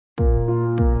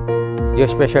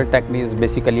Geospatial tech is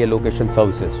basically a location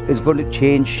services. It's going to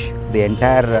change the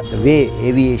entire way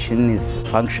aviation is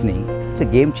functioning. It's a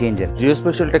game changer.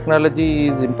 Geospatial technology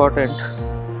is important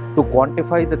to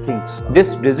quantify the things.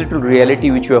 This digital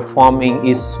reality which we are forming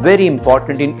is very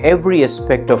important in every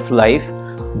aspect of life,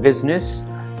 business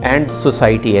and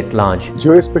society at large.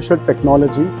 Geospatial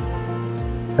technology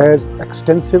has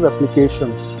extensive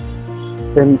applications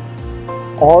in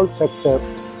all sectors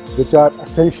which are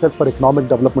essential for economic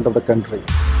development of the country.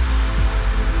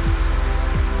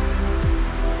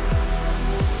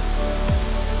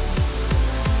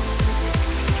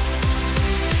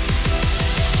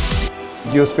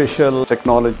 Geospatial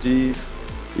technologies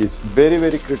is very,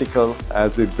 very critical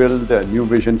as we build a new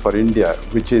vision for India,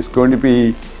 which is going to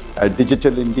be a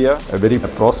digital India, a very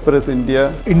prosperous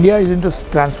India. India is into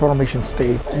transformation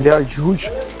stage. There are huge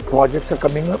projects are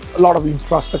coming up, a lot of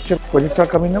infrastructure projects are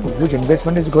coming up, huge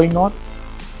investment is going on.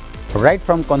 Right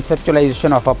from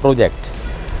conceptualization of a project,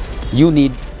 you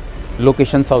need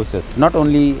location services. Not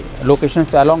only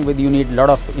locations, along with you need a lot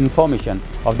of information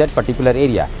of that particular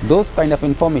area. Those kind of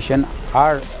information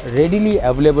are readily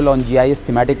available on GIS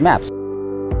thematic maps.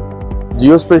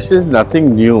 Geospatial is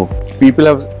nothing new. People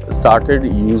have started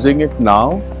using it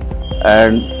now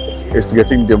and it's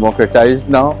getting democratized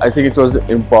now. I think it was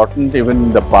important even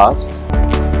in the past.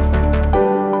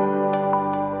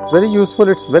 Very useful,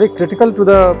 it's very critical to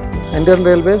the Indian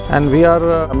Railways, and we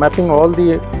are mapping all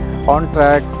the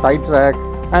on-track, side-track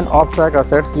and off-track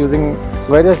assets using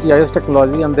various GIS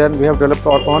technology, and then we have developed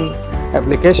our own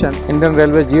application. Indian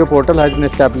Railway Geo portal has been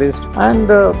established, and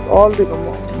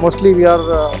mostly we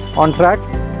are on track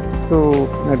to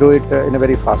do it in a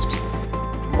very fast.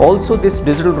 Also, this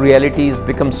digital reality has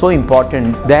become so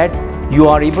important that you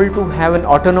are able to have an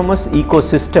autonomous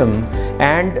ecosystem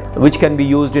and which can be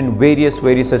used in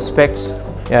various aspects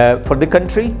for the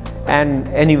country and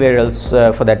anywhere else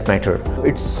for that matter.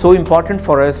 It's so important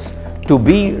for us to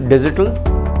be digital.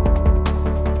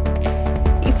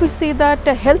 If we see that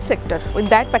health sector in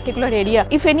that particular area,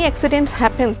 if any accidents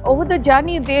happens over the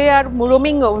journey, they are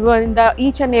roaming over in the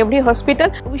each and every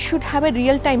hospital. We should have a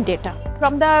real-time data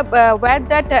from the where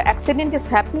that accident is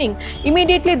happening.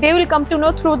 Immediately they will come to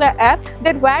know through the app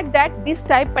that where that this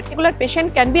type particular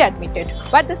patient can be admitted,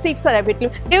 where the seats are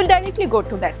available. They will directly go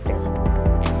to that place.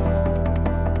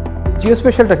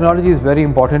 Geospatial technology is very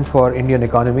important for Indian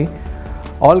economy.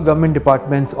 All government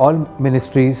departments, all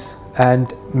ministries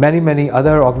and many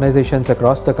other organizations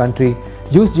across the country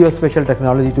use geospatial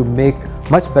technology to make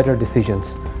much better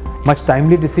decisions, much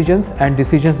timely decisions, and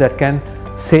decisions that can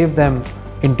save them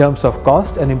in terms of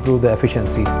cost and improve the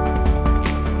efficiency.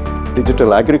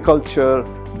 Digital agriculture,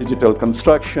 digital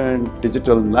construction,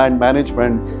 digital land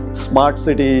management, smart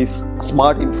cities,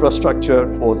 smart infrastructure,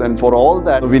 and for all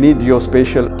that we need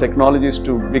geospatial technologies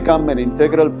to become an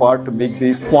integral part to make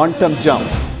this quantum jump.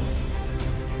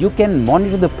 You can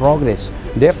monitor the progress.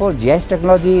 Therefore, GIS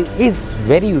technology is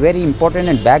very important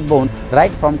and backbone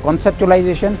right from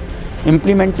conceptualization,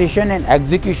 implementation and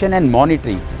execution and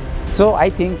monitoring. So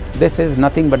I think this is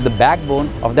nothing but the backbone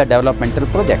of the developmental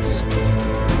projects.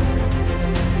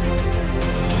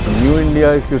 New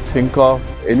India, if you think of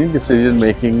any decision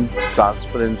making,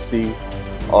 transparency,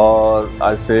 or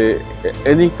I say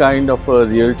any kind of a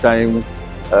real-time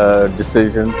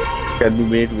decisions can be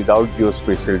made without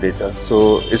geospatial data.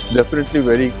 So it's definitely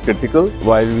very critical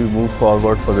while we move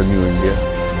forward for the new India.